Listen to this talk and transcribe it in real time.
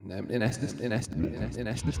Welcome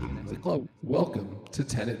to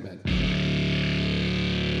Tenet Men.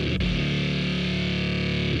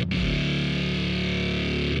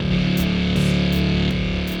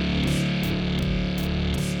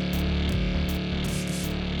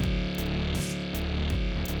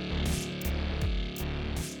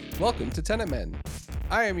 Welcome to Tenet Men.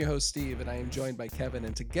 I am your host, Steve, and I am joined by Kevin,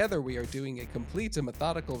 and together we are doing a complete and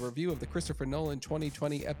methodical review of the Christopher Nolan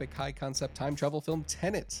 2020 epic high-concept time travel film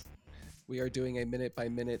Tenet. We are doing a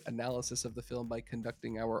minute-by-minute analysis of the film by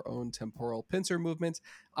conducting our own temporal pincer movement.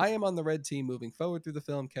 I am on the red team moving forward through the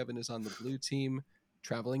film. Kevin is on the blue team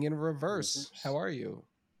traveling in reverse. How are you?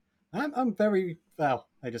 I'm very well.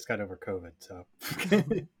 I just got over COVID, so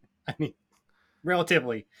I mean,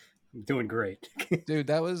 relatively, I'm doing great. Dude,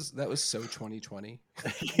 that was so 2020.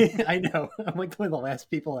 I know. I'm like one of the last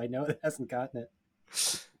people I know that hasn't gotten it.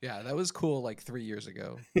 Yeah, that was cool like 3 years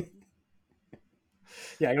ago.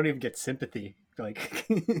 Yeah, I don't even get sympathy. Like,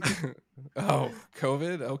 oh,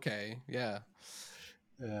 COVID? Okay, yeah.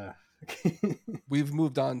 We've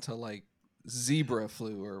moved on to like zebra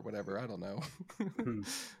flu or whatever. I don't know.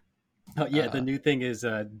 Oh yeah, the new thing is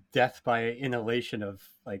death by inhalation of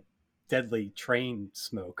like deadly train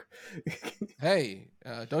smoke. Hey,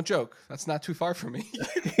 don't joke. That's not too far from me.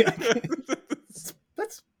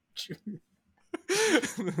 That's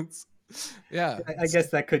yeah. I guess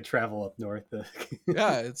that could travel up north.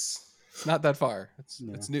 Yeah, it's not that far. It's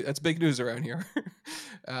new. That's big news around here.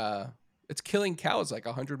 It's killing cows like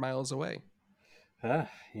 100 miles away.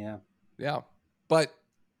 Yeah. But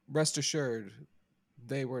rest assured,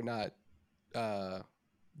 they were not.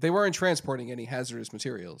 They weren't transporting any hazardous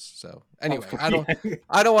materials. So anyway,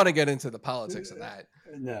 I don't want to get into the politics of that.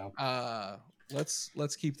 No.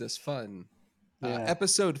 Let's keep this fun. Yeah.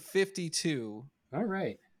 Episode 52. All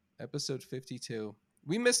right. Episode 52.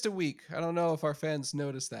 We missed a week. I don't know if our fans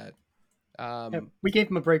noticed that. Yeah, we gave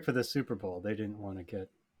them a break for the Super Bowl. They didn't want to get...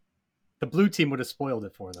 The blue team would have spoiled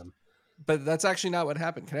it for them. But that's actually not what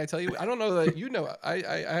happened. Can I tell you? I don't know that you know.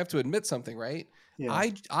 I have to admit something, right?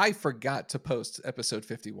 Yeah. I forgot to post episode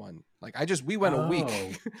 51. Like we went a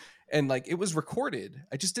week and like it was recorded.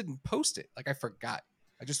 I just didn't post it. Like I forgot.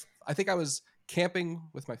 I think I was camping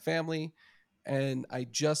with my family and I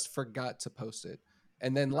just forgot to post it.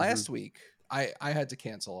 And then last week I had to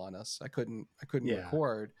cancel on us. I couldn't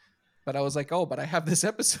record. But I was like, but I have this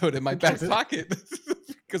episode in my back pocket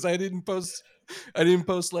because I didn't post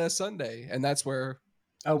last Sunday, and that's where,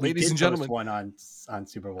 ladies and gentlemen, one on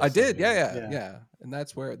Super Bowl. I did, yeah, and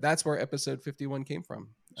that's where episode 51 came from.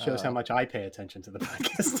 Shows how much I pay attention to the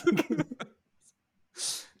podcast.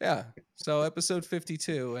 Yeah, so episode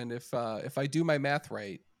 52, and if I do my math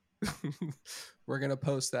right, we're gonna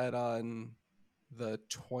post that on the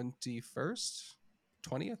 21st.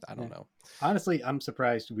 20th? I don't know. Honestly, I'm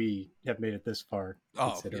surprised we have made it this far.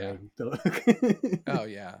 Oh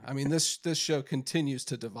yeah. I mean, this show continues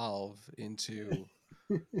to devolve into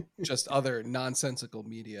just other nonsensical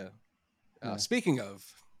media. Speaking of,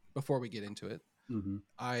 before we get into it,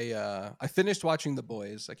 I finished watching The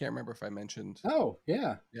Boys. I can't remember if I mentioned. Oh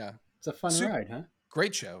yeah. It's a fun ride, huh?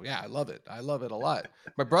 Great show. Yeah, I love it. I love it a lot.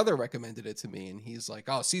 My brother recommended it to me, and he's like,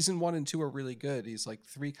 "Oh, season 1 and 2 are really good." He's like,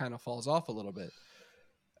 3 kind of falls off a little bit.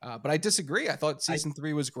 But I disagree. I thought season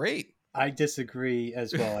 3 was great. I disagree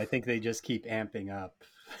as well. I think they just keep amping up.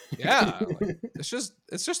 Yeah, it's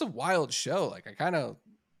just a wild show. Like I kind of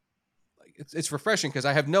like it's refreshing because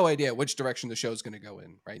I have no idea which direction the show's going to go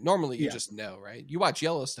in. Right? Normally, you just know. Right? You watch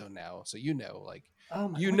Yellowstone now, so you know. Like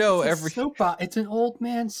It's an old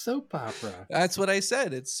man soap opera. That's what I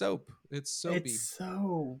said. It's soap. It's soapy. It's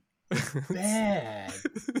so bad.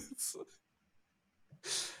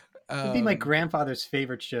 It'd be my grandfather's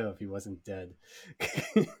favorite show if he wasn't dead.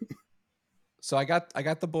 So I got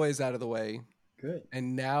The Boys out of the way. Good.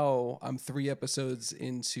 And now I'm 3 episodes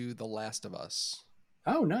into The Last of Us.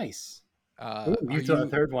 Oh, nice. You saw the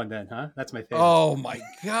third one then, huh? That's my favorite. Oh my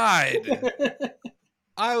God.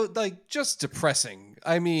 I like just depressing.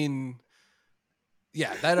 I mean,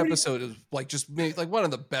 yeah, that episode is like just made like one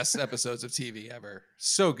of the best episodes of TV ever.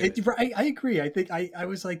 So good. I agree. I think I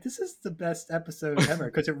was like, this is the best episode ever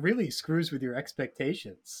because it really screws with your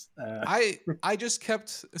expectations. I just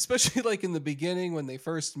kept, especially like in the beginning when they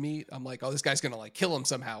first meet, I'm like, oh, this guy's gonna like kill him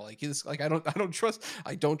somehow. Like he's like, I don't trust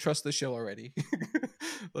the show already.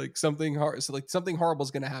 Like something horrible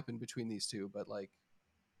is gonna happen between these two, but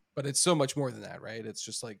it's so much more than that, right? It's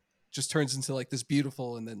just like turns into like this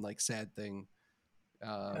beautiful and then like sad thing.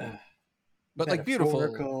 But like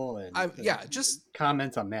beautiful and just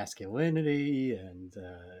comments on masculinity and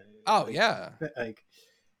like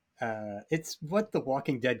It's what The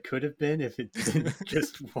Walking Dead could have been if it didn't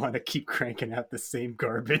just want to keep cranking out the same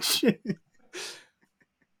garbage.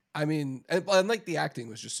 I mean, and like the acting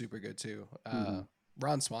was just super good too. Mhm.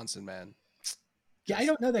 Ron Swanson, man. Yeah, I Just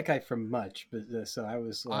don't know that guy from much, but so I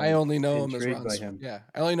was I like only know him as intrigued by him. Yeah,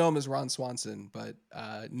 I only know him as Ron Swanson, but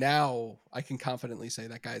now I can confidently say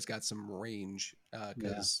that guy's got some range Yeah.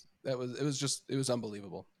 because it was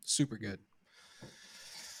unbelievable, super good.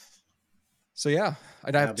 So yeah,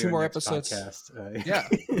 I'd have That'll be two our more next episodes. podcast. Yeah,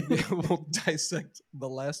 we'll dissect The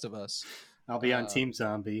Last of Us. I'll be on Team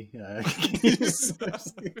Zombie.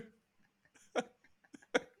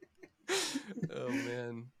 Oh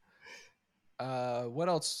man. What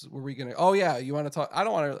else were we gonna? Oh yeah, you want to talk? I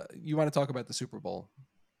don't want to. You want to talk about the Super Bowl?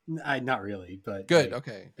 Not really, but Good. hey,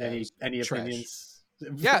 Okay. Yeah, it was any trash. opinions?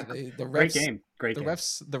 Yeah, the Great refs, game, great game.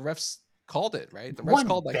 the refs called it right. The refs One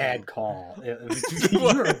called that bad game. call.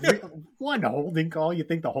 One holding call. You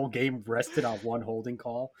think the whole game rested on one holding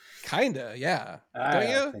call? Kinda, yeah. I Don't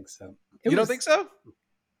don't you? think so. You don't think so?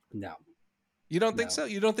 No, You don't think no. so?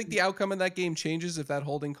 You don't think the outcome of that game changes if that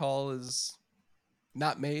holding call is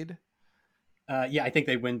not made? Yeah, I think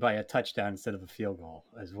they win by a touchdown instead of a field goal.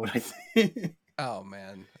 Is what I think. Oh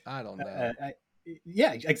man, I don't know.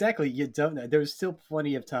 Yeah, exactly. You don't know. There was still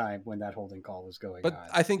plenty of time when that holding call was going But on.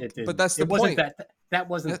 I think, It but didn't. that's the It wasn't point. that. That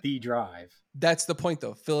wasn't That, the drive. that's the point,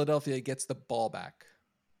 though. Philadelphia gets the ball back.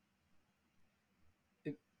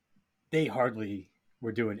 They hardly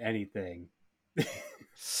were doing anything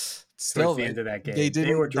Still, towards the end of that game.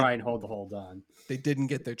 They were trying to hold on. They didn't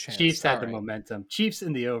get their chance. Chiefs had the momentum. Chiefs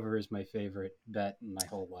in the over is my favorite bet in my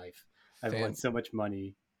whole life. I've won so much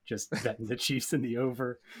money just betting the Chiefs in the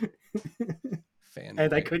over.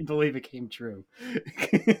 And I couldn't believe it came true.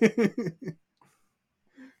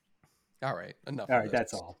 All right, enough All of right, this.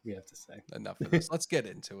 that's all we have to say. Enough of this. Let's get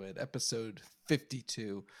into it. Episode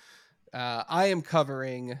 52. I am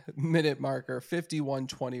covering minute marker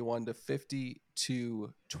 51:21 to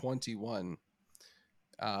 52:21.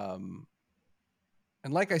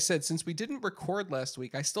 And like I said, since we didn't record last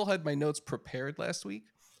week, I still had my notes prepared last week,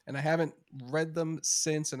 and I haven't read them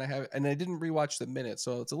since, and I didn't rewatch the minute,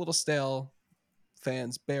 so it's a little stale.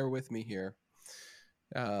 Fans, bear with me here.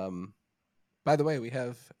 By the way, we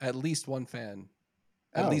have at least one fan.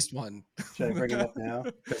 At least one. Should I bring him up now?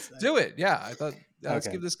 Do it. Yeah, I thought let's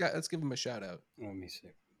give him a shout out. Let me see.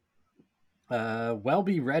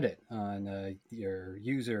 Wellbe Reddit on your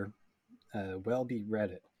user Wellbe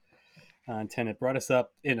Reddit on Tenet brought us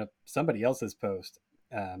up in somebody else's post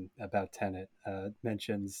about Tenet.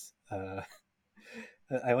 Mentions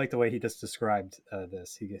I like the way he just described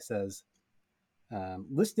this. He says,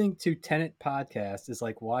 listening to Tenet podcast is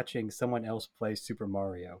like watching someone else play Super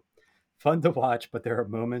Mario. Fun to watch, but there are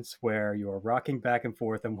moments where you are rocking back and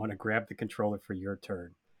forth and want to grab the controller for your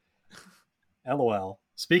turn. LOL.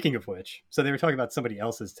 Speaking of which, so they were talking about somebody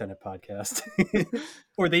else's Tenet podcast,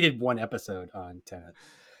 or they did one episode on Tenet,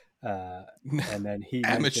 and then he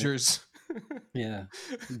amateurs, yeah,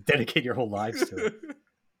 dedicate your whole lives to it.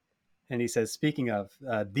 And he says, speaking of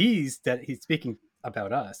he's speaking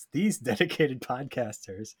about us. These dedicated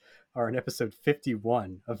podcasters are in episode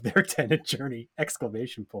 51 of their Tenet journey! !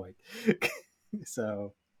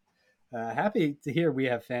 So. Happy to hear we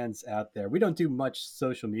have fans out there. We don't do much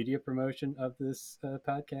social media promotion of this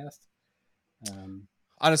podcast.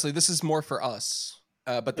 Honestly, this is more for us.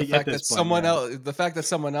 But the fact that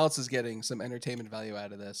someone else is getting some entertainment value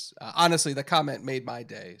out of this, honestly, the comment made my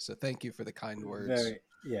day. So thank you for the kind words.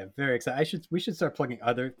 Very excited. We should start plugging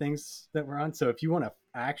other things that we're on. So if you want to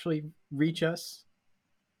actually reach us,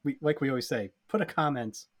 like we always say, put a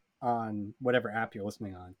comment on whatever app you're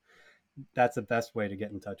listening on. That's the best way to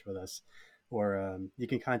get in touch with us. Or you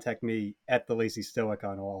can contact me at The Lazy Stoic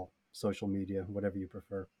on all social media, whatever you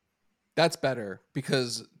prefer. That's better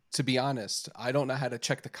because, to be honest, I don't know how to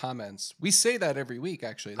check the comments. We say that every week,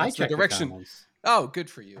 actually. That's the direction. The comments. Oh, good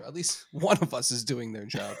for you. At least one of us is doing their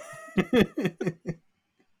job.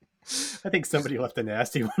 I think somebody left a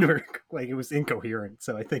nasty one where like it was incoherent.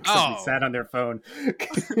 So I think somebody sat on their phone.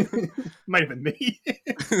 Might have been me.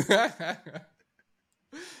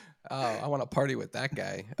 I want to party with that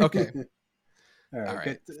guy. Okay. All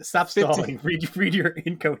right. Stop stalling. Read your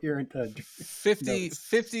incoherent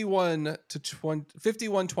 51 to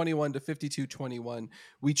 51:21 to 52:21.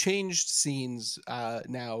 We changed scenes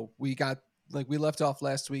now. We got we left off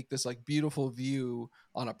last week this beautiful view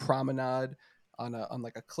on a promenade on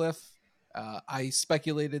a cliff. I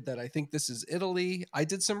speculated that I think this is Italy. I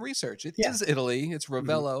did some research. It is Italy. It's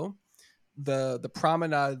Ravello. Mm-hmm. The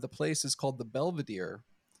promenade, the place is called the Belvedere.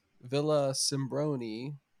 Villa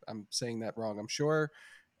Simbroni. I'm saying that wrong, I'm sure.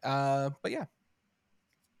 But yeah.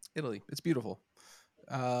 Italy. It's beautiful.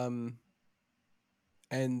 And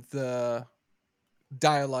the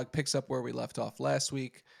dialogue picks up where we left off last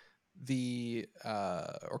week.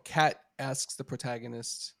 Kat asks the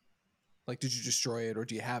protagonist, like, did you destroy it or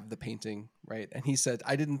do you have the painting, right? And he said,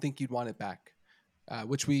 I didn't think you'd want it back.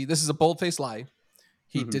 This is a bold-faced lie.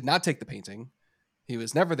 He did not take the painting. He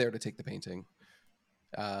was never there to take the painting.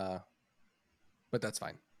 But that's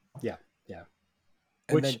fine. Yeah.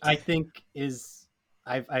 And which I think is,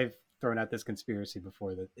 I've thrown out this conspiracy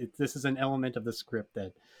before, that this is an element of the script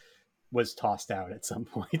that was tossed out at some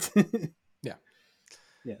point. Yeah.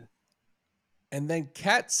 Yeah. And then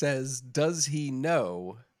Kat says, does he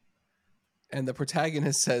know? And the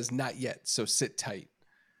protagonist says, not yet, so sit tight.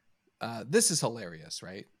 This is hilarious,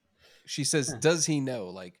 right? She says, does he know?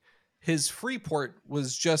 Like, his Freeport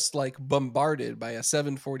was just like bombarded by a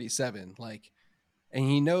 747. Like, and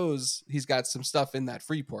he knows he's got some stuff in that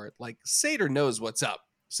Freeport. Like, Sator knows what's up.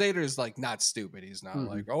 Sator's like not stupid. He's not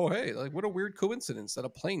like, oh, hey, like what a weird coincidence that a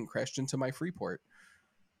plane crashed into my Freeport.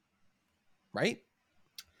 Right?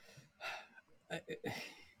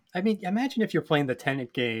 I mean, imagine if you're playing the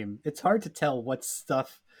Tenet game. It's hard to tell what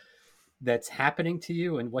stuff that's happening to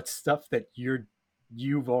you and what stuff that you've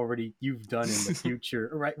done in the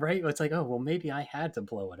future. Right? It's like, oh, well, maybe I had to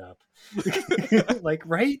blow it up. Like,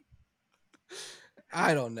 right?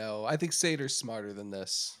 I don't know. I think Sator's smarter than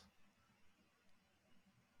this.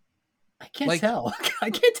 I can't tell. I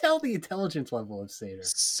can't tell the intelligence level of Sator.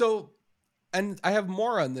 So, and I have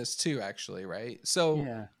more on this too, actually, right? So,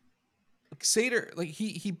 yeah. Sator, like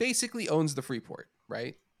he basically owns the Freeport,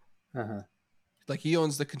 right? Uh-huh. Like he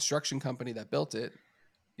owns the construction company that built it.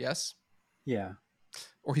 Yes? Yeah.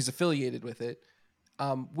 Or he's affiliated with it.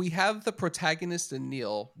 We have the protagonist and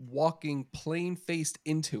Neil walking plain-faced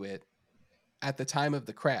into it at the time of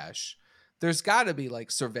the crash. There's got to be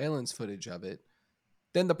like surveillance footage of it.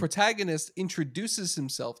 Then the protagonist introduces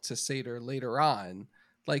himself to Sator later on.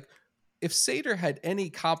 Like, if Sator had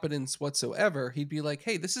any competence whatsoever, he'd be like,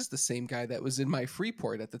 hey, this is the same guy that was in my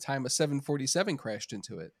Freeport at the time a 747 crashed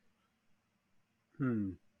into it.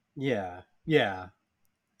 Yeah.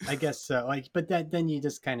 I guess so. Like, but then you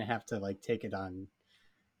just kind of have to like take it on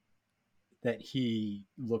that he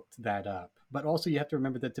looked that up. But also you have to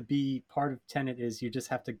remember that to be part of Tenet is you just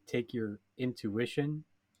have to take your intuition.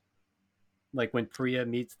 Like when Priya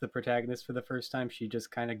meets the protagonist for the first time, she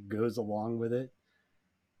just kind of goes along with it.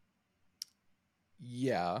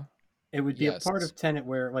 Yeah. It would be a part of Tenet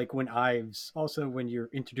where like when you're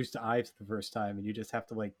introduced to Ives the first time and you just have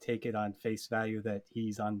to like take it on face value that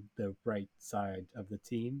he's on the right side of the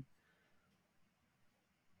team.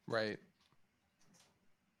 Right.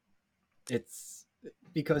 It's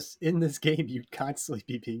because in this game you'd constantly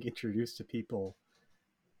be being introduced to people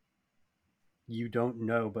you don't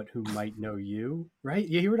know but who might know you, right?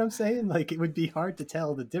 You hear what I'm saying? Like it would be hard to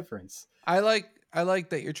tell the difference. I like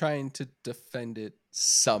that you're trying to defend it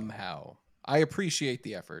somehow. I appreciate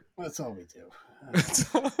the effort. That's all we do.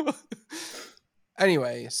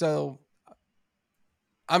 Anyway, so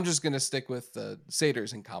I'm just gonna stick with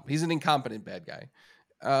Sator's incompetent. He's an incompetent bad guy.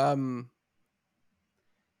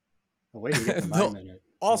 Wait to get to my minute.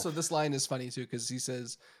 Also, this line is funny too because he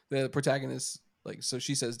says the protagonist, like, so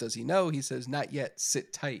she says, "Does he know?" He says, "Not yet.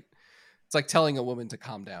 Sit tight." It's like telling a woman to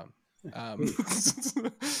calm down.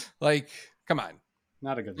 Like, come on.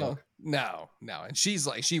 Not a good look. No. And she's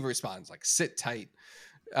like, she responds like, "Sit tight."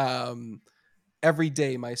 Every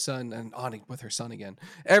day my son, and on with her son again.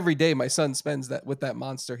 Every day my son spends that with that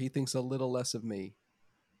monster. He thinks a little less of me.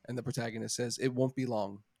 And the protagonist says, "It won't be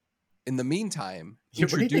long. In the meantime, what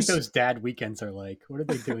do you think those dad weekends are like? What are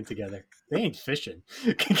they doing together? They ain't fishing."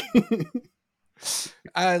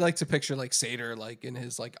 I like to picture like Sator like in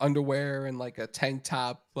his like underwear and like a tank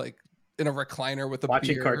top, like in a recliner with a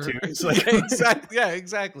watching beer. Cartoons.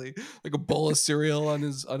 Exactly. Like a bowl of cereal on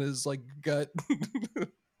his like gut.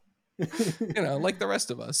 Like the rest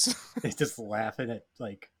of us. He's just laughing at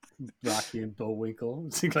like Rocky and Bullwinkle.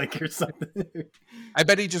 Like or something. I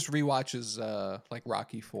bet he just rewatches like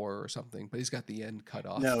Rocky 4 or something, but he's got the end cut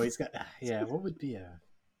off. No, he's got what would be a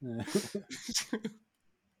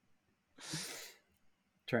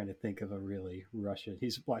trying to think of a really Russian.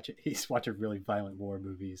 He's watching really violent war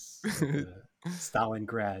movies. Like,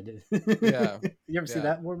 Stalingrad. Yeah. You ever see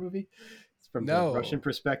that war movie? It's from the Russian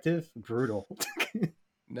perspective. Brutal.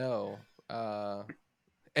 No.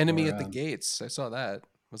 Enemy at the Gates. I saw that.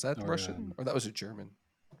 Was that Russian? Or that was a German?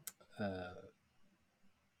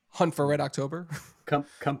 Hunt for Red October?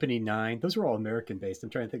 Company 9. Those are all American based. I'm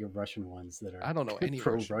trying to think of Russian ones that are I don't know any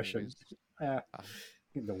pro-Russian. The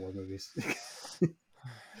war movies.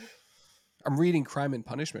 I'm reading Crime and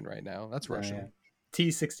Punishment right now. That's Russian. Yeah.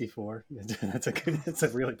 T-64. That's a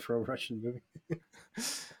really pro-Russian movie.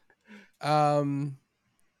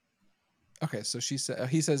 Okay, so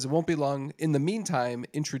he says, it won't be long. In the meantime,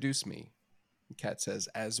 introduce me. Kat says,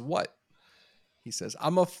 as what? He says,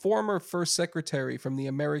 I'm a former first secretary from the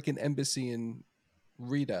American Embassy in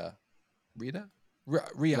Riyadh. Riyadh?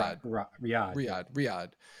 Riyadh. Riyadh.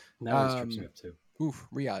 Riyadh. That always trips me up too.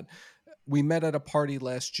 Riyadh. We met at a party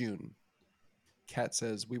last June. Kat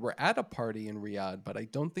says, we were at a party in Riyadh, but I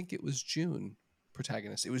don't think it was June.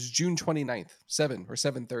 Protagonist. It was June 29th, 7 or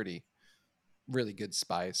 7:30. Really good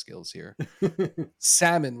spy skills here.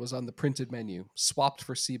 Salmon was on the printed menu, swapped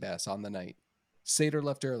for sea bass on the night. Seder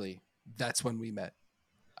left early. That's when we met.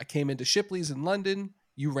 I came into Shipley's in London.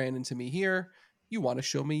 You ran into me here. You want to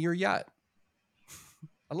show me your yacht.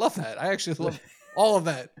 I love that. I actually love all of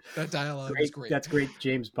that. That dialogue is great. That's great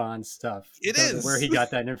James Bond stuff. It is. Where he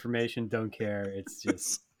got that information, don't care. It's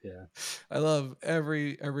just, yeah. I love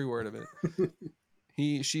every word of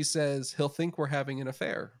it. She says, he'll think we're having an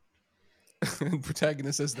affair. And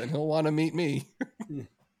protagonist says, then he'll want to meet me.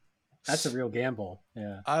 That's a real gamble.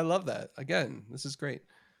 Yeah. I love that. Again, this is great.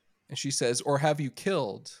 And she says, or have you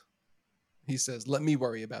killed? He says, let me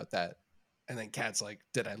worry about that. And then Kat's like,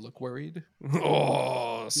 did I look worried?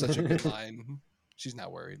 Oh, such a good line. She's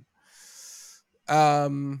not worried. All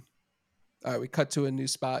right, we cut to a new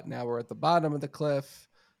spot. Now we're at the bottom of the cliff.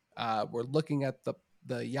 We're looking at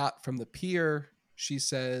the yacht from the pier. She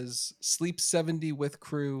says, sleep 70 with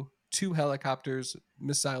crew, 2 helicopters,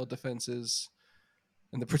 missile defenses.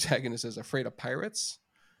 And the protagonist is afraid of pirates.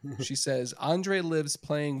 She says, Andre lives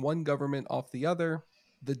playing one government off the other.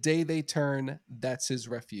 The day they turn, that's his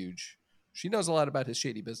refuge. She knows a lot about his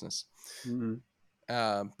shady business,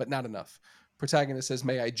 but not enough. Protagonist says,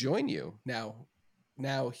 may I join you?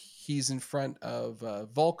 Now he's in front of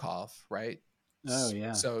Volkov, right? Oh,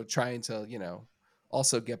 yeah. So trying to,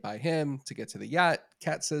 also get by him to get to the yacht.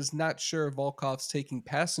 Kat says, not sure Volkov's taking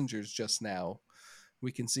passengers just now.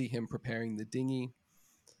 We can see him preparing the dinghy.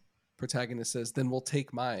 Protagonist says, then we'll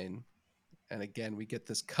take mine. And again, we get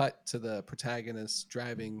this cut to the protagonist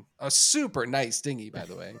driving a super nice dinghy, by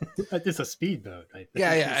the way. It's a speedboat, I think.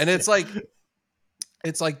 Yeah. And it's like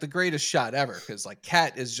the greatest shot ever, because like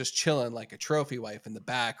Kat is just chilling like a trophy wife in the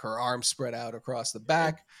back, her arms spread out across the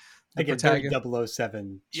back. Like a very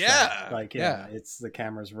 007 yeah. shot. Like, yeah, it's the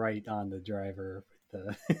camera's right on the driver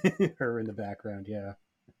with her in the background. Yeah.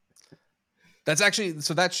 That's actually,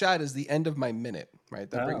 so that shot is the end of my minute, right?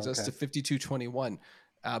 That brings us to 52:21.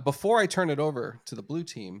 Before I turn it over to the blue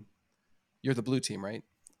team, you're the blue team, right?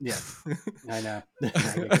 Yeah, I know. I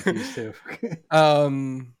get confused too.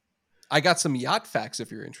 I got some yacht facts if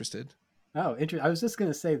you're interested. Oh, I was just going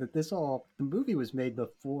to say that the movie was made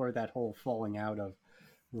before that whole falling out of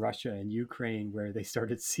Russia and Ukraine, where they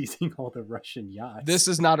started seizing all the Russian yachts. This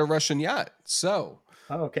is not a Russian yacht, so.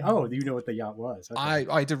 Oh, okay. Oh, you know what the yacht was? Okay.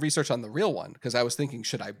 I did research on the real one because I was thinking,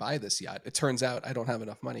 should I buy this yacht? It turns out I don't have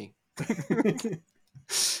enough money. I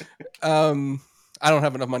don't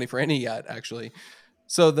have enough money for any yacht, actually.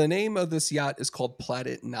 So the name of this yacht is called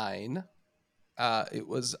Planet 9. It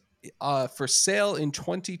was for sale in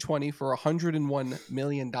 2020 for $101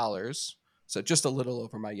 million. So just a little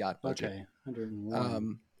over my yacht budget. Okay,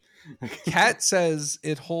 101. Kat says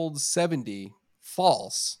it holds 70.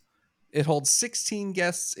 False. It holds 16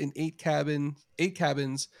 guests in 8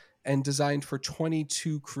 cabins and designed for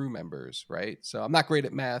 22 crew members, right? So I'm not great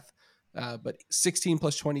at math, but 16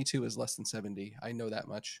 plus 22 is less than 70. I know that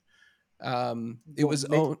much. It was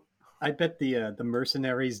owned. I bet the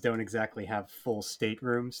mercenaries don't exactly have full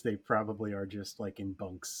staterooms. They probably are just like in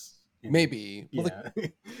bunks. Maybe. Yeah.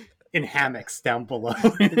 In hammocks down below.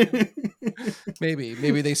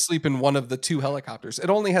 Maybe they sleep in one of the 2 helicopters. It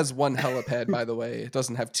only has 1 helipad, by the way. It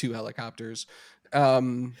doesn't have 2 helicopters. Yeah,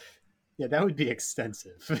 that would be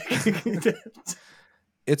extensive.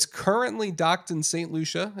 It's currently docked in St.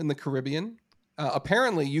 Lucia in the Caribbean.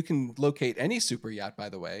 Apparently, you can locate any super yacht, by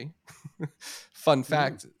the way. Fun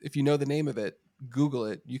fact, if you know the name of it, Google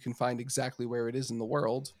it. You can find exactly where it is in the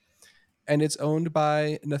world. And it's owned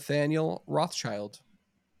by Nathaniel Rothschild.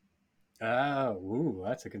 Oh, ooh,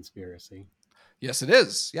 that's a conspiracy. Yes, it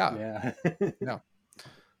is. Yeah. Yeah.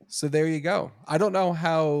 So there you go. I don't know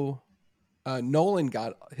how Nolan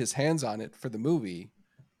got his hands on it for the movie.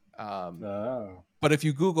 But if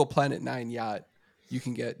you Google Planet 9 yacht, you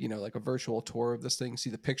can get, like a virtual tour of this thing,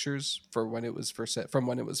 see the pictures for when it was from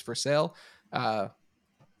when it was for sale.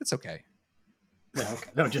 It's okay. Yeah,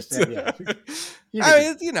 okay. No, just yeah.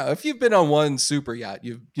 I mean, if you've been on one super yacht,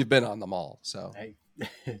 you've been on them all. So I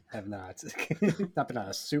have not been on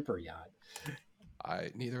a super yacht.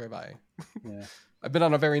 Neither have I. Yeah, I've been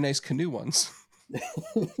on a very nice canoe once.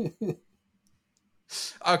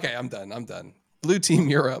 Okay, I'm done. Blue team,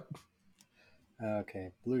 you're up. Okay,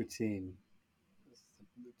 blue team.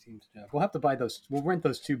 Blue team's job. We'll have to buy those. We'll rent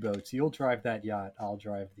those 2 boats. You'll drive that yacht. I'll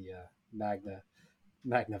drive the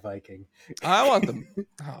Magna Viking. I want them.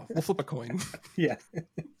 Oh, we'll flip a coin. Yeah.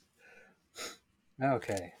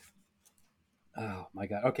 Okay. Oh my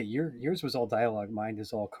god. Okay, yours was all dialogue. Mine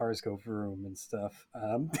is all cars go vroom and stuff.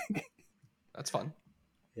 That's fun.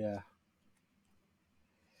 Yeah.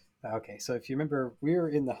 Okay, so if you remember, we're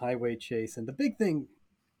in the highway chase, and the big thing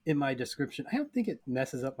in my description, I don't think it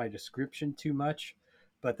messes up my description too much,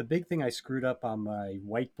 but the big thing I screwed up on my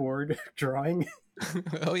whiteboard drawing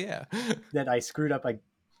Oh yeah. that I screwed up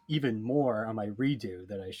even more on my redo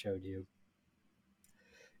that I showed you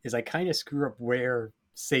is I kind of screw up where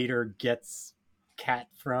Sator gets Cat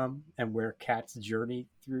from and where Cat's journey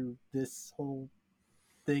through this whole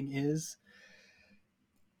thing is.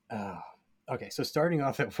 Okay, so starting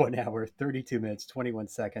off at 1 hour, 32 minutes, 21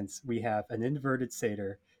 seconds, we have an inverted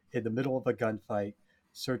Satyr in the middle of a gunfight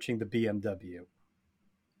searching the BMW.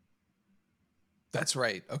 That's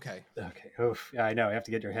right. Okay. Okay. Oof. Yeah, I know. I have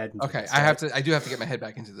to get your head into Okay. this. I do have to get my head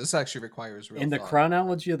back into this. This actually requires real In the thought.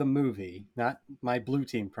 chronology of the movie, not my blue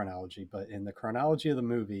team chronology, but in the chronology of the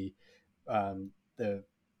movie, the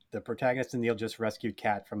protagonist and Neil just rescued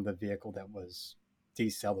Kat from the vehicle that was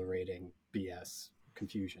decelerating BS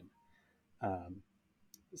confusion.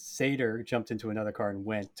 Sator jumped into another car and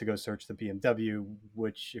went to go search the BMW,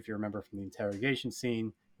 which, if you remember from the interrogation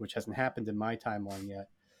scene, which hasn't happened in my timeline yet,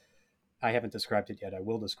 I haven't described it yet. I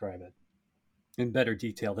will describe it in better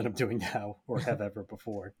detail than I'm doing now or have ever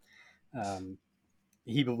before.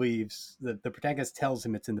 He believes that the protagonist tells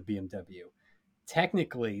him it's in the BMW.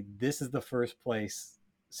 Technically, this is the first place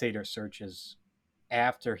Sator searches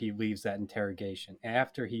after he leaves that interrogation,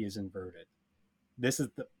 after he is inverted. This is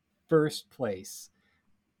the first place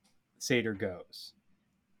Sator goes,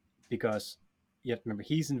 because you have to remember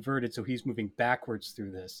he's inverted, so he's moving backwards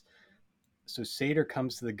through this. So Sator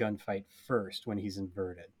comes to the gunfight first when he's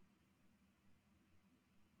inverted.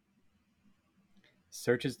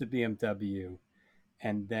 Searches the BMW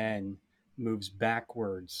and then moves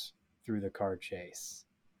backwards through the car chase.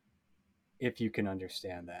 If you can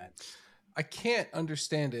understand that. I can't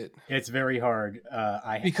understand it. It's very hard.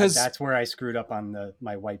 Because that's where I screwed up on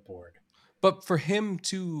my whiteboard. But for him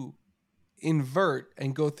to invert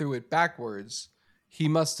and go through it backwards, he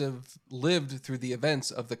must have lived through the events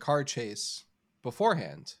of the car chase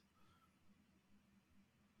beforehand.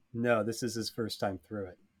 No, this is his first time through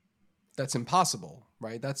it. That's impossible,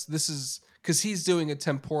 right? This is because he's doing a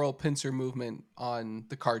temporal pincer movement on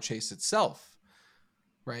the car chase itself,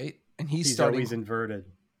 right? And he's always inverted.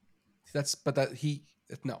 You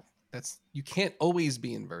can't always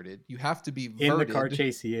be inverted. You have to be verted. In the car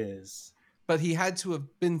chase he is. But he had to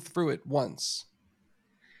have been through it once.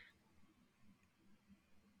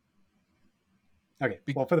 Okay,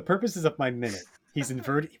 well, for the purposes of my minute, he's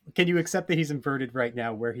inverted. Can you accept that he's inverted right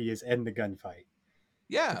now where he is in the gunfight?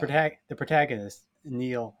 Yeah. The protagonist,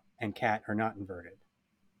 Neil and Kat, are not inverted.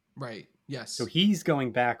 Right, yes. So he's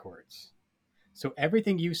going backwards. So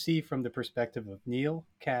everything you see from the perspective of Neil,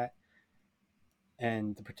 Kat,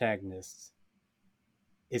 and the protagonist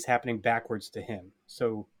is happening backwards to him.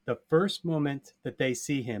 So the first moment that they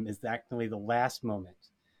see him is actually the last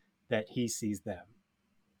moment that he sees them.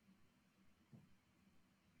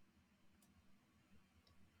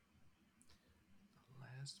 The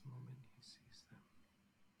last moment he sees them.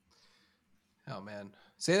 Oh man.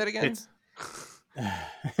 Say that again.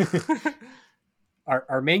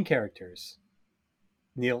 Our main characters,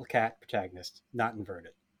 Neil, Kat, protagonist, not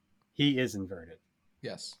inverted. He is inverted.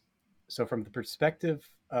 Yes. So from the perspective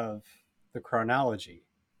of the chronology,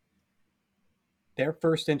 their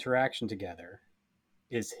first interaction together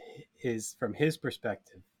is from his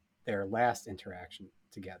perspective, their last interaction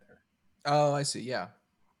together. Oh, I see. Yeah.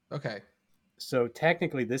 Okay. So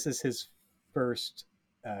technically, this is his first.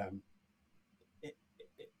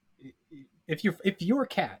 If you're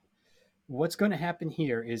Kat, what's going to happen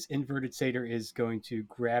here is inverted Sator is going to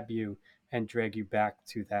grab you and drag you back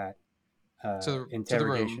to that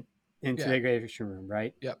interrogation room,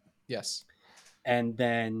 right? Yep. Yes. And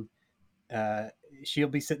then she'll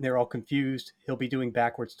be sitting there all confused. He'll be doing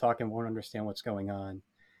backwards talk and won't understand what's going on.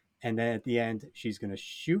 And then at the end, she's going to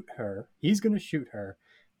shoot her. He's going to shoot her,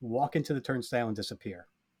 walk into the turnstile, and disappear.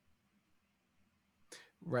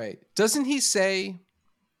 Right. Doesn't he say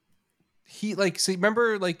so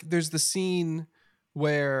remember, like, there's the scene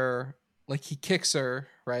where, like he kicks her,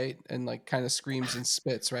 right, and like kind of screams and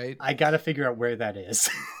spits, right? I gotta figure out where that is.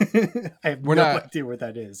 I have We're no not. idea where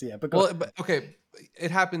that is. Yeah, but go Well, ahead. but, okay, it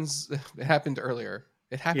happens. It happened earlier.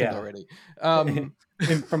 It happened Yeah, already.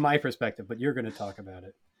 and from my perspective, but you're going to talk about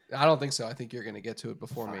it. I don't think so. I think you're going to get to it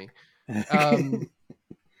before me. Fuck. Um,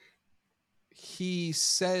 he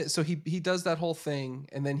said so. He does that whole thing,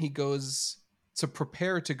 and then he goes to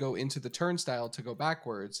prepare to go into the turnstile to go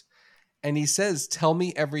backwards, and he says, "Tell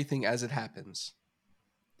me everything as it happens."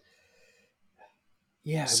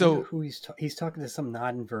 Yeah, I wonder So who he's talking to, some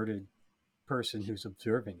non-inverted person who's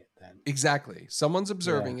observing it then. exactly, someone's Yeah.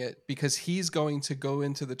 observing it because he's going to go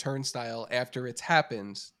into the turnstile after it's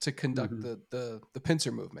happened to conduct Mm-hmm. the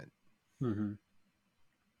pincer movement. Mm-hmm.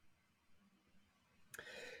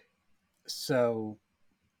 So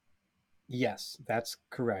yes, that's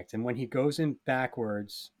correct. And when he goes in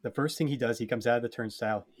backwards, the first thing he does, he comes out of the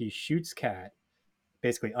turnstile, he shoots Kat,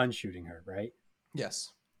 basically unshooting her, right?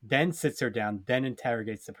 Yes. Then sits her down, then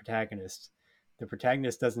interrogates the protagonist. The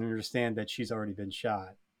protagonist doesn't understand that she's already been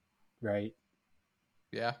shot, right?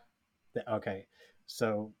 Yeah. Okay.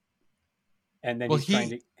 So, and then Well, he's trying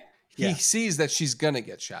he to, he yeah, sees that she's gonna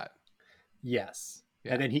get shot. yes.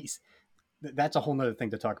 Yeah. And then that's a whole nother thing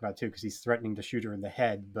to talk about too, because he's threatening to shoot her in the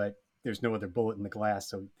head, but there's no other bullet in the glass.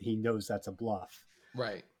 So he knows that's a bluff.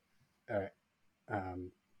 Right. All right.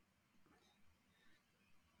 Um,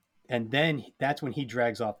 and then that's when he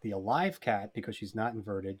drags off the alive Cat because she's not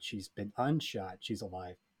inverted. She's been unshot. She's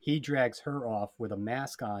alive. He drags her off with a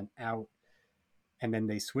mask on out, and then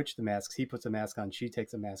they switch the masks. He puts a mask on. She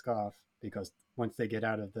takes a mask off because once they get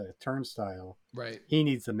out of the turnstile, Right. he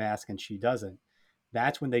needs the mask and she doesn't.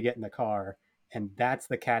 That's when they get in the car, and that's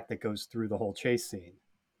the cat that goes through the whole chase scene.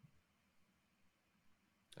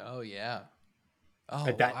 Oh yeah. Oh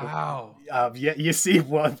That wow. yeah, you see,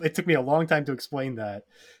 well, it took me a long time to explain that,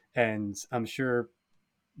 and I'm sure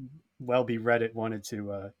Welby Reddit wanted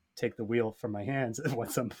to take the wheel from my hands at one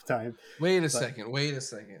sometime. Wait a But second. Wait a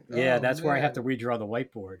second. yeah, Oh that's where I have to man. redraw the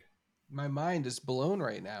whiteboard. My mind is blown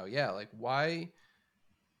right now. Yeah, like why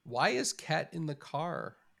is Cat in the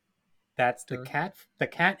car? That's the Dur- cat. The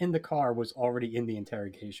cat in the car was already in the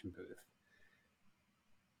interrogation booth.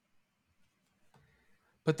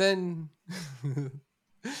 But then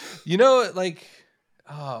you know, like,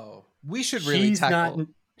 oh, we should really She's not. tackle.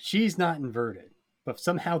 She's not inverted, but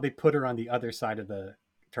somehow they put her on the other side of the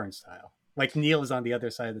turnstile. Like Neil is on the other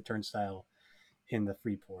side of the turnstile in the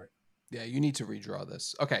Freeport. Yeah, you need to redraw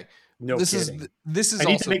this. Okay. No kidding. This is I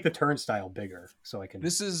need to also make the turnstile bigger so I can.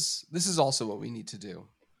 this is also what we need to do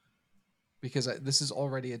because this is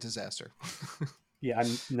already a disaster. Yeah,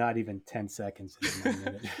 I'm not even 10 seconds into my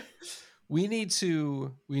minute. we need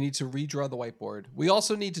to redraw the whiteboard. We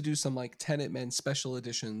also need to do some like Tenet Men special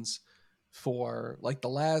editions for like the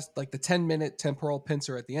 10-minute temporal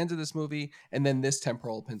pincer at the end of this movie and then this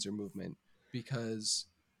temporal pincer movement because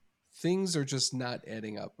things are just not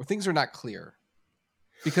adding up or things are not clear.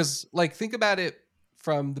 Because like think about it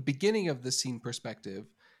from the beginning of the scene perspective,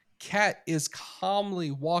 Kat is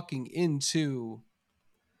calmly walking into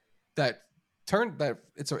that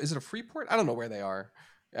is it a Freeport? I don't know where they are.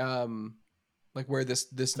 Like where this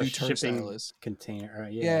It's a new turnstile shipping is. container.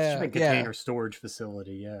 Yeah, it's a Yeah, shipping yeah. container storage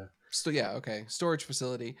facility. Yeah. So yeah, okay. Storage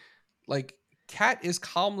facility. Like Kat is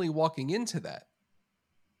calmly walking into that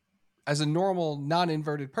as a normal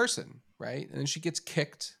non-inverted person, right? And then she gets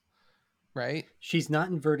kicked, right? She's not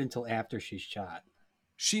inverted until after she's shot.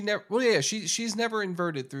 She never well yeah, she's never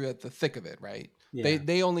inverted through the thick of it, right? Yeah.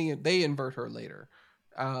 They invert her later.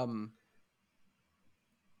 Um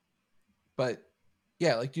but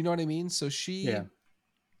yeah, like do you know what I mean? Yeah.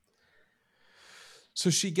 So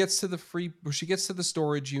she gets to she gets to the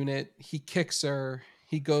storage unit. He kicks her.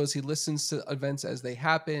 He goes. He listens to events as they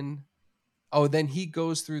happen. Oh, then he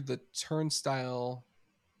goes through the turnstile.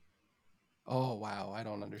 Oh wow, I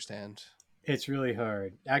don't understand. It's really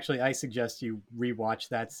hard. Actually, I suggest you rewatch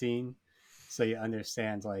that scene so you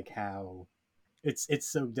understand like how it's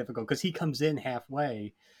so difficult because he comes in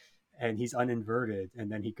halfway and he's uninverted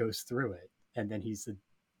and then he goes through it and then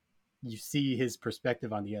you see his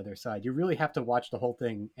perspective on the other side. You really have to watch the whole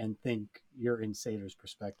thing and think you're in Sater's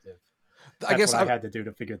perspective. I That's guess what I had to do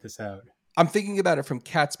to figure this out. I'm thinking about it from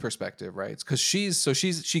Kat's perspective, right? Because she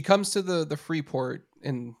comes to the Freeport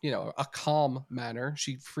in a calm manner.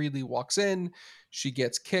 She freely walks in, she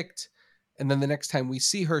gets kicked, and then the next time we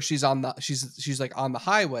see her, she's like on the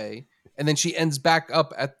highway, and then she ends back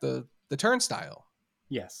up at the turnstile.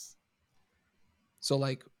 Yes. So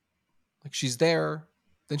like she's there,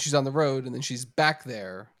 then she's on the road, and then she's back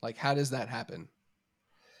there. Like how does that happen?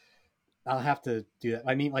 I'll have to do that.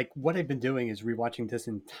 I mean, like what I've been doing is rewatching this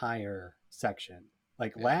entire section.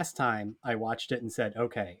 Like Yeah. last time I watched it and said,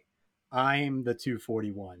 okay, I'm the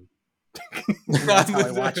 241. And that's how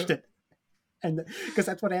I watched it. And because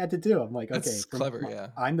that's what I had to do. I'm like, okay, That's clever. Yeah.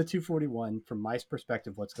 I'm the 241 from my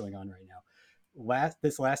perspective. What's going on right now?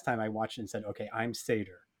 This last time I watched it and said, okay, I'm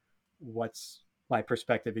Sator. What's my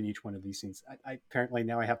perspective in each one of these scenes? I apparently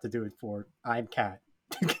now I have to do it for I'm Cat.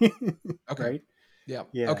 Okay. Right? Yeah.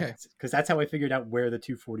 Yeah, Okay. because that's how I figured out where the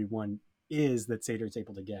 241 is that Sator is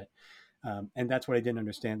able to get, and that's what I didn't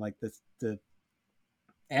understand. Like the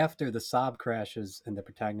after the Saab crashes and the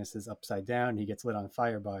protagonist is upside down, he gets lit on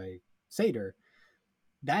fire by Sator.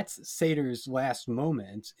 That's Sator's last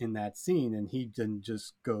moment in that scene, and he then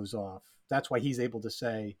just goes off. That's why he's able to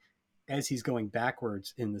say, as he's going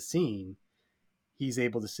backwards in the scene, he's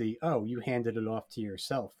able to see, oh, you handed it off to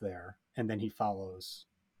yourself there, and then he follows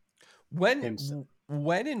himself.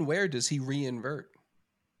 When and where does he reinvert?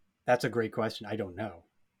 That's a great question. I don't know.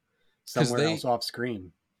 Because Somewhere else off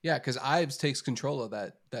screen. Yeah, because Ives takes control of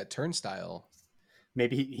that turnstile.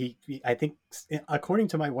 Maybe I think, according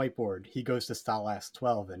to my whiteboard, he goes to Stalas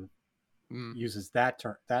 12 and uses that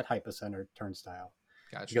hypocenter turnstile.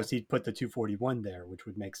 Gotcha. Because he'd put the 241 there, which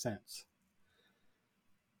would make sense.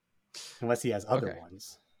 Unless he has other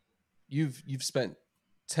ones. You've spent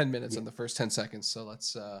 10 minutes on the first 10 seconds, so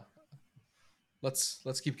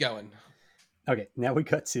let's keep going. Okay, now we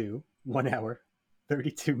cut to 1 hour,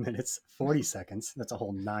 32 minutes, 40 seconds. That's a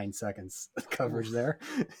whole 9 seconds of coverage there.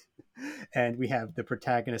 And we have the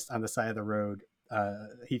protagonist on the side of the road.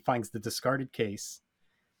 He finds the discarded case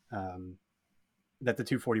that the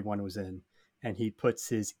 241 was in, and he puts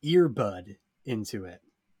his earbud into it.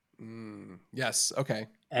 Yes, okay.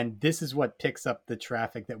 And this is what picks up the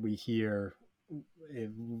traffic that we hear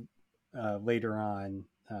later on,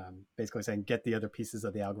 basically saying, get the other pieces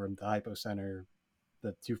of the algorithm, the hypocenter,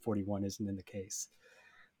 the 241 isn't in the case.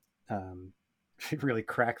 Really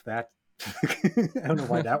crack that. I don't know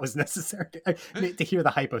why that was necessary. To hear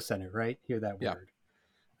the hypocenter, right? Hear that word.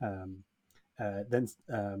 Then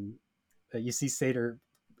you see Sator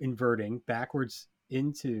inverting backwards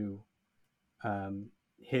into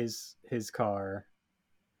his car.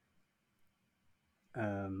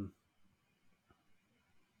 Then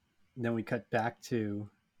we cut back to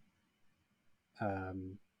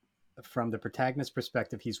from the protagonist's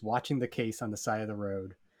perspective. He's watching the case on the side of the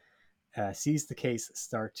road, sees the case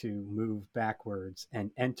start to move backwards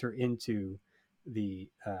and enter into the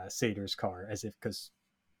Sator's car, as if because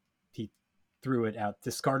he threw it out,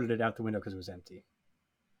 discarded it out the window because it was empty.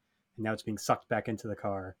 And now it's being sucked back into the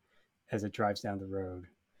car as it drives down the road.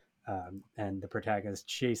 And the protagonist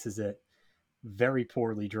chases it, very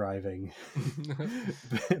poorly driving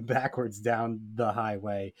backwards down the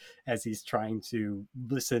highway as he's trying to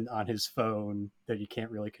listen on his phone that he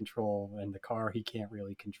can't really control, and the car he can't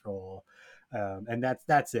really control. And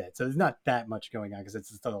that's it. So there's not that much going on because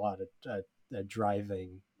it's still a lot of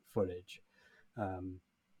driving footage.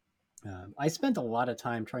 I spent a lot of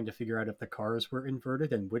time trying to figure out if the cars were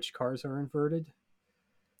inverted and which cars are inverted.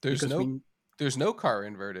 There's no car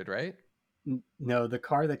inverted, right? No, the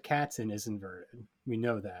car that Cat's in is inverted. We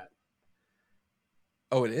know that.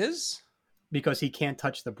 Oh, it is? Because he can't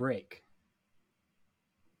touch the brake.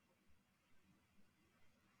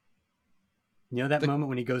 You know that moment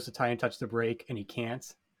when he goes to try and touch the brake and he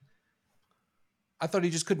can't? I thought he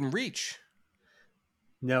just couldn't reach.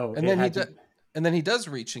 No. And then he does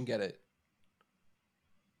reach and get it.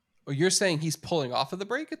 Oh, you're saying he's pulling off of the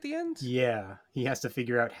brake at the end? Yeah. He has to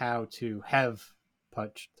figure out how to have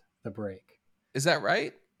touched the brake. Is that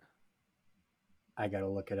right? I got to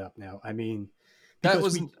look it up now. I mean,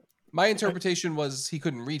 my interpretation was he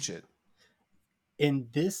couldn't reach it. In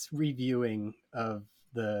this reviewing of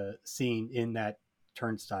the scene in that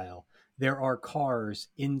turnstile, there are cars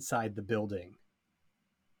inside the building.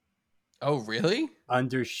 Oh, really?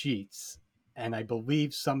 Under sheets. And I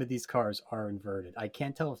believe some of these cars are inverted. I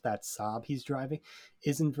can't tell if that Saab he's driving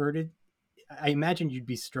is inverted. I imagine you'd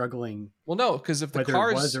be struggling. Well, no, because if the whether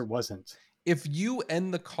cars it was or wasn't. If you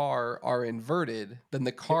and the car are inverted, then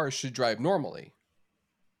the car should drive normally.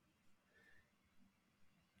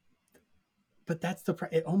 But that's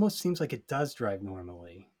it almost seems like it does drive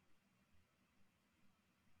normally.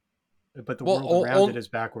 But the world around it is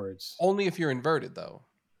backwards. Only if you're inverted, though.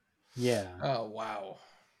 Yeah. Oh, wow.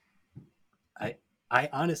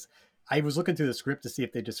 I was looking through the script to see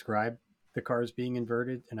if they describe the cars being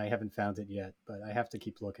inverted, and I haven't found it yet, but I have to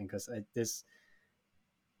keep looking because I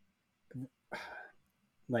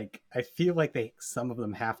feel like some of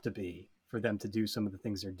them have to be for them to do some of the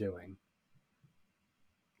things they're doing.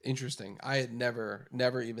 Interesting. I had never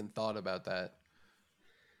even thought about that.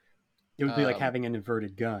 It would be like having an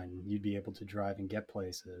inverted gun. You'd be able to drive and get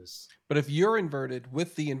places. But if you're inverted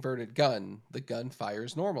with the inverted gun, the gun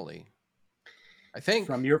fires normally. I think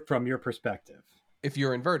from your perspective. If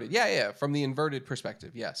you're inverted, yeah, from the inverted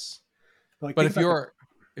perspective, yes. Like, but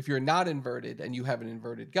if you're not inverted and you have an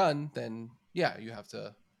inverted gun, then yeah, you have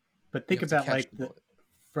to. But think about like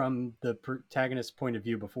from the protagonist's point of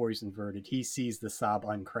view before he's inverted, he sees the Saab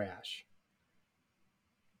uncrash.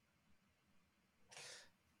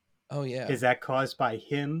 Oh yeah. Is that caused by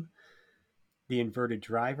him, the inverted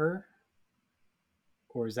driver?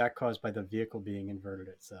 Or is that caused by the vehicle being inverted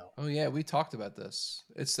itself? Oh yeah, we talked about this.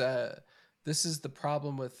 It's this is the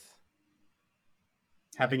problem with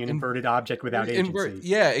having an inverted object without agency.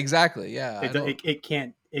 Yeah, exactly. Yeah. It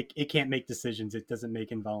can't make decisions. It doesn't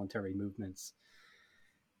make involuntary movements.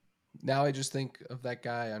 Now I just think of that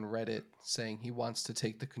guy on Reddit saying he wants to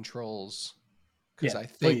take the controls because I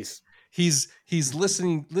think he's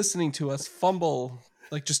listening to us fumble,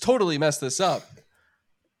 like just totally mess this up,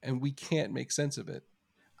 and we can't make sense of it.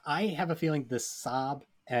 I have a feeling the Saab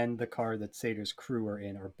and the car that Sator's crew are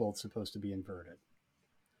in are both supposed to be inverted.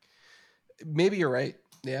 Maybe you're right.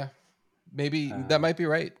 Yeah, maybe that might be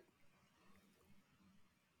right.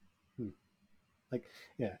 Like,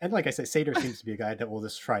 yeah, and like I said, Sator seems to be a guy that will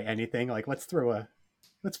just try anything. Like, let's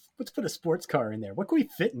put a sports car in there. What can we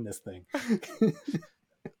fit in this thing?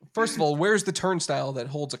 First of all, where's the turnstile that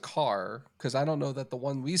holds a car? Because I don't know that the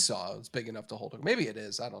one we saw is big enough to hold it. Maybe it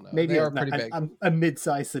is. I don't know. Maybe they are pretty big. A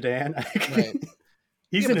mid-size sedan. Right.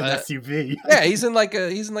 He's in an SUV. Yeah, he's in like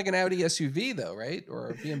an Audi SUV though, right? Or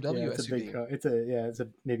a BMW it's SUV. A big car. It's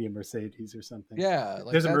maybe a Mercedes or something. Yeah,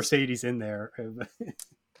 there's a Mercedes in there.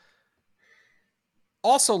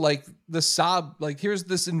 Also, like the Saab, like here's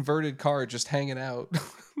this inverted car just hanging out,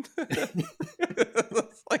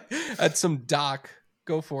 like at some dock.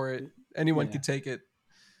 Go for it. Anyone could take it.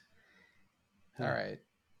 All right.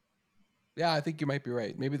 Yeah, I think you might be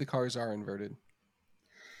right. Maybe the cars are inverted.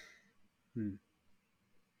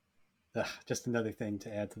 Just another thing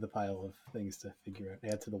to add to the pile of things to figure out.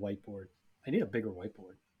 Add to the whiteboard. I need a bigger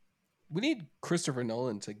whiteboard. We need Christopher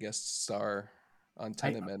Nolan to guest star on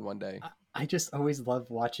Tenet Men one day. I just always love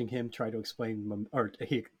watching him try to explain, or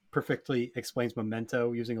he perfectly explains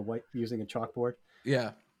Memento using a chalkboard.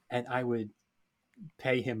 Yeah. And I would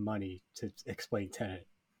pay him money to explain Tenet.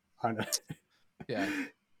 Yeah.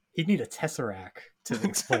 He'd need a Tesseract to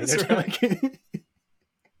explain it.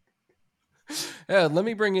 Yeah, let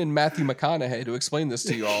me bring in Matthew McConaughey to explain this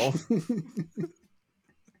to you all.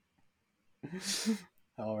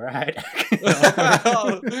 All right.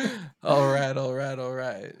 all right.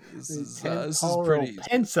 This is pretty.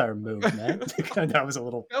 Pincer Movement. That was a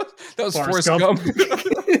little. That was Forrest Gump.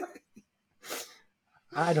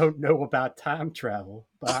 I don't know about time travel,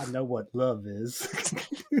 but I know what love is.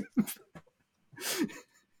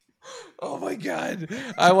 Oh my God.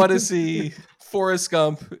 I want to see Forrest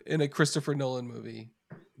Gump in a Christopher Nolan movie.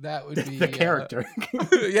 That would be the character.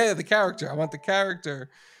 Yeah, the character. I want the character.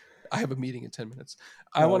 I have a meeting in 10 minutes.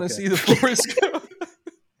 I want to see the Forrest Gump.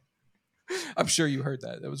 I'm sure you heard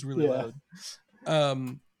that. That was really loud.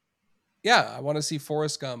 Yeah, I want to see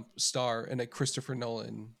Forrest Gump star in a Christopher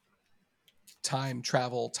Nolan time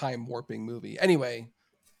travel, time warping movie. Anyway,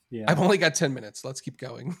 I've only got 10 minutes. Let's keep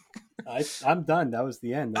going. I'm done. That was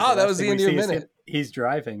the end. That was the end of your minute. He's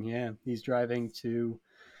driving. Yeah, he's driving to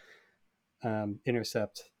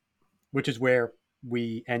intercept, which is where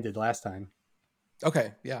we ended last time.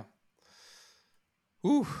 Okay, yeah.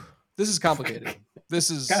 Ooh, this is complicated.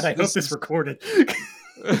 This is. God, I hope this recorded.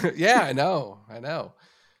 Yeah, I know.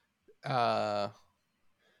 All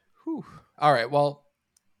right. Well,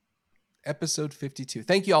 episode 52.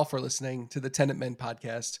 Thank you all for listening to the Tenet Men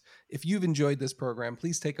podcast. If you've enjoyed this program,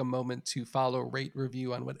 please take a moment to follow, rate,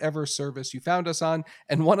 review on whatever service you found us on,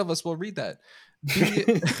 and one of us will read that.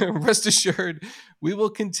 Rest assured, we will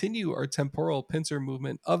continue our temporal pincer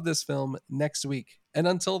movement of this film next week. And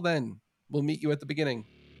until then, we'll meet you at the beginning.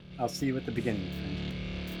 I'll see you at the beginning.